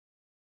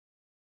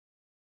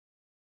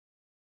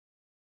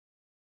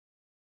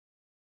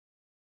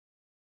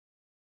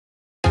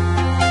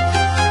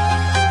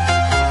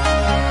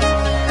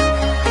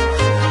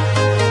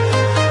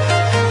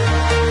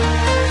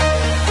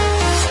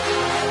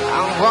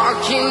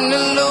walking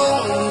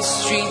alone, the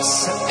streets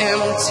are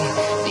empty.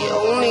 The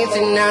only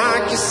thing I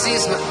can see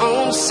is my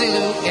own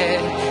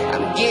silhouette.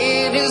 I'm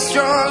getting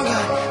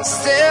stronger,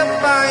 step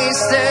by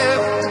step.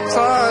 The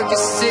clock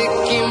is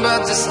ticking,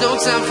 but there's no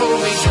time for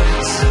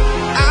regrets.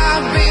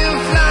 I've been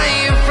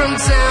flying from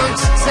town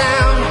to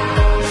town,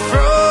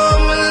 from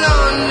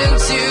London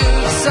to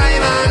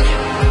Taiwan.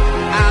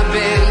 I've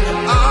been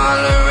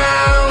all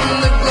around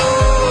the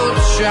globe,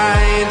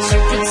 trying to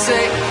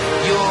protect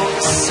your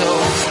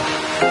soul.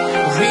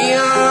 We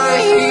are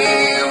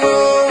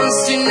heroes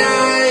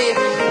tonight.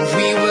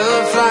 We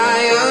will fly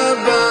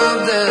above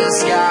the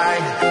sky.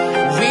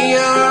 We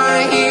are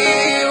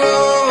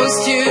heroes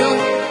tonight.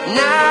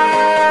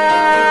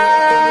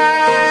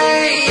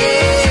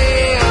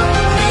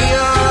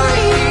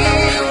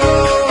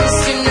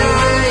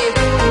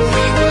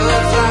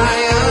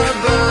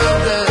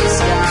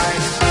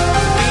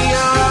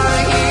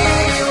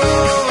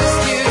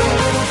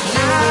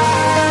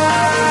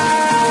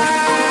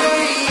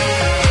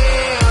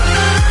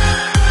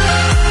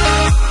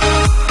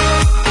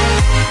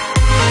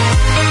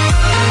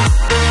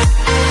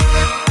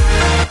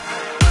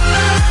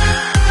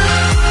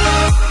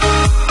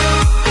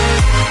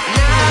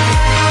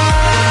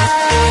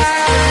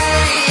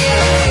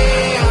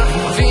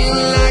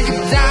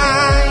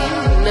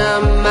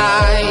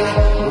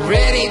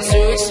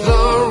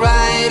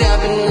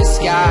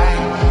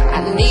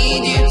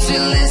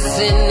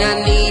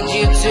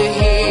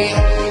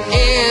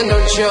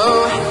 Show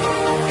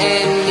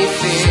any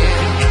fear.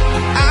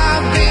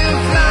 I've been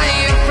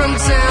flying from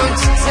town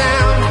to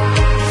town,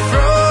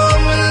 from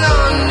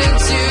London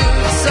to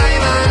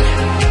Taiwan.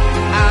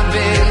 I've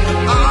been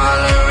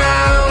all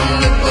around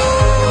the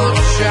globe,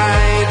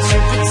 trying to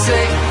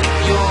protect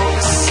your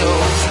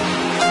soul.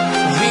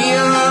 We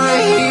are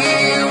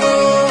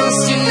heroes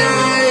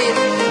tonight.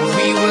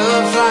 We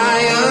will fly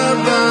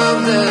above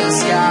the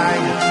sky.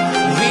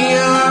 We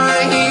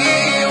are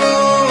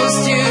heroes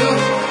tonight.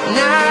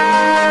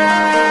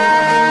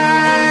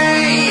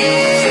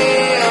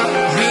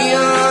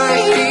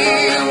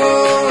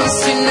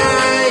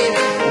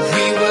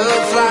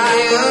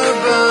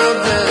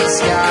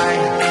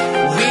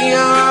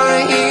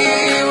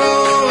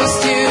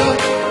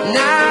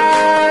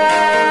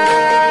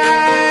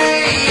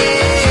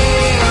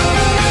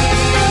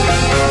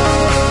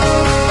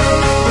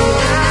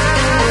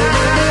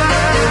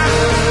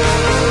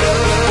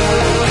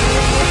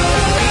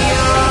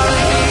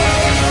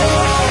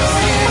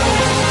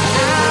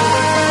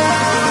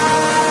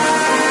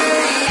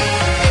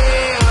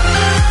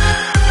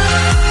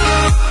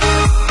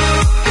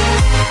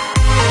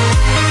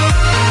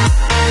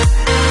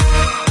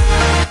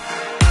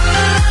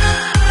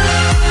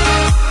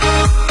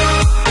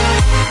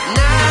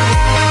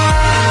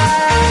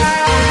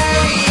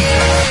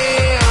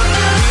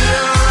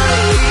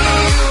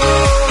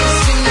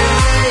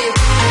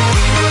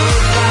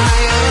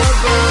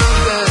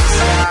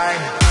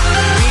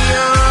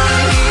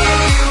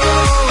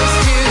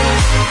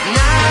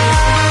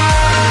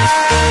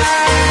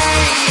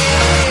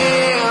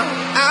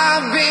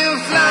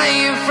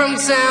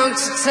 Town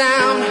to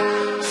town,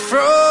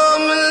 from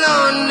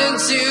London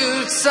to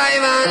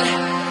Taiwan.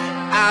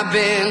 I've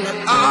been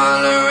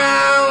all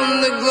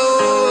around the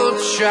globe,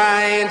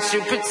 trying to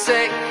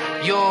protect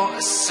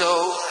your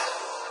soul.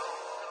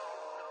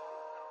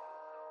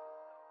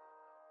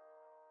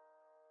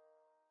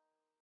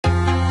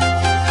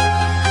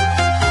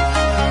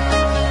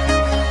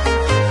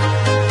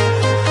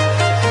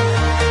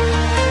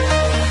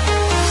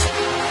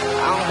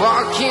 I'm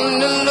walking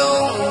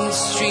alone, the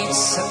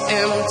streets are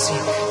empty.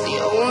 The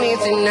only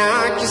thing I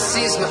can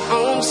see is my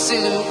own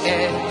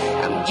silhouette.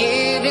 I'm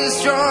getting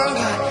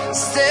stronger,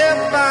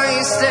 step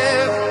by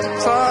step. The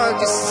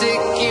clock is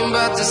ticking,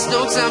 but there's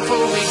no time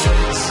for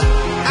regrets.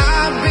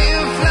 I've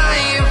been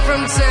flying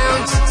from town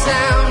to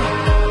town,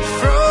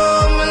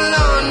 from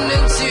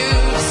London to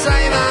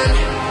Taiwan.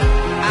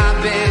 I've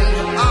been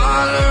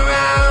all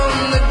around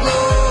the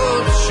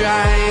globe,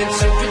 trying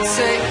to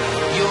protect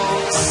your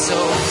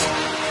soul.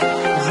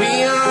 We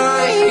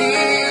are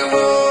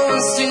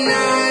heroes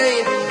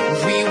tonight.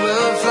 We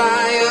will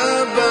fly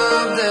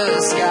above the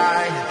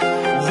sky.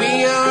 We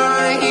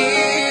are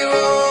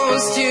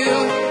heroes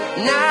tonight.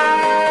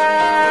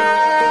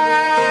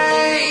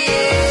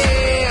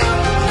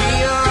 We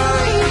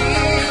are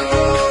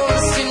heroes.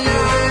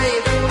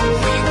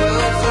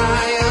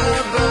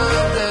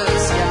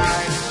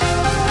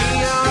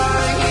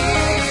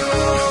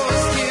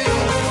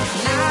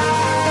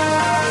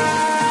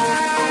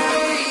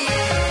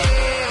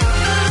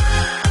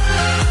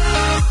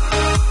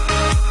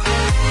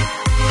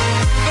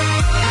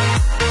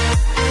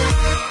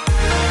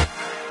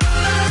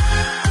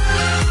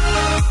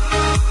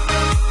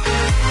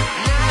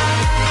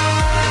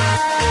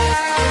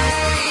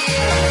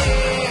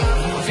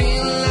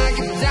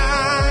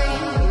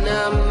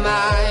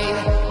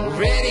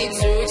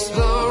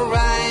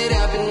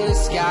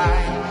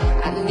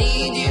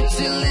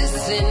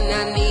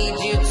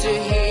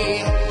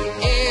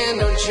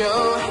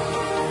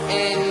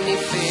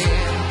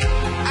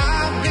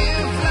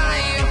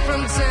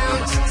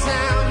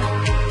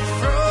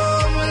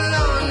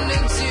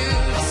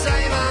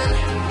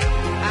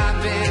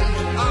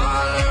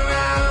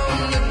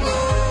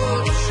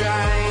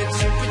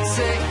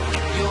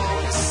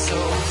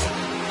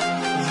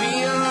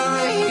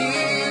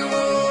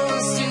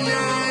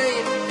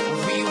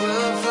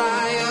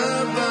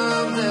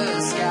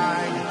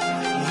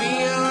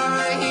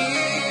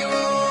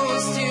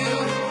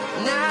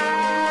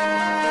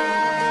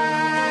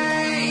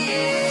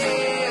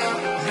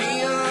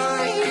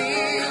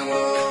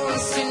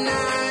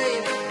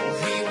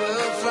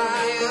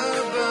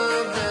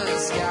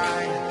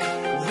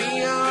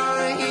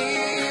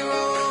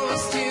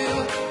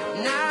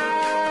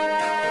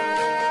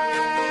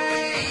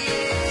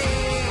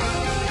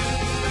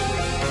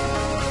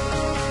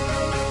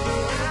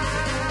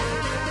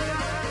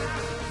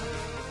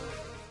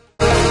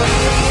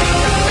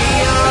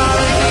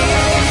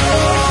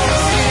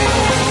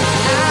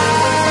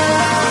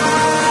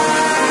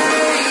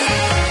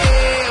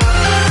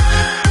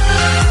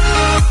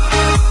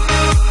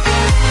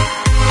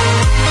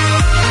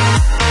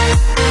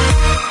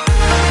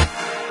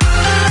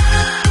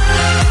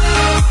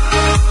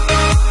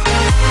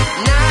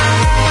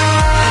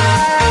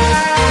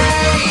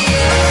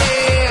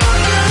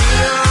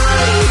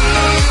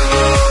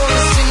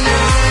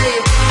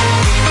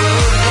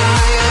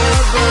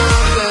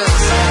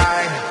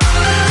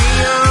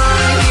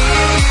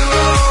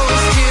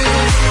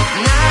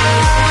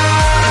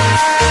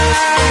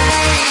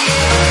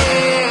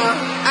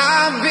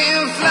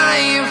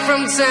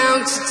 town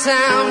to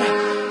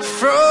town,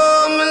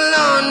 from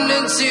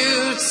London to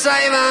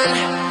Taiwan.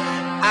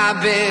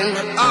 I've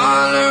been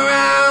all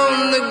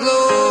around the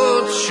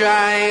globe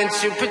trying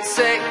to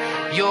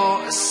protect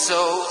your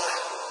soul.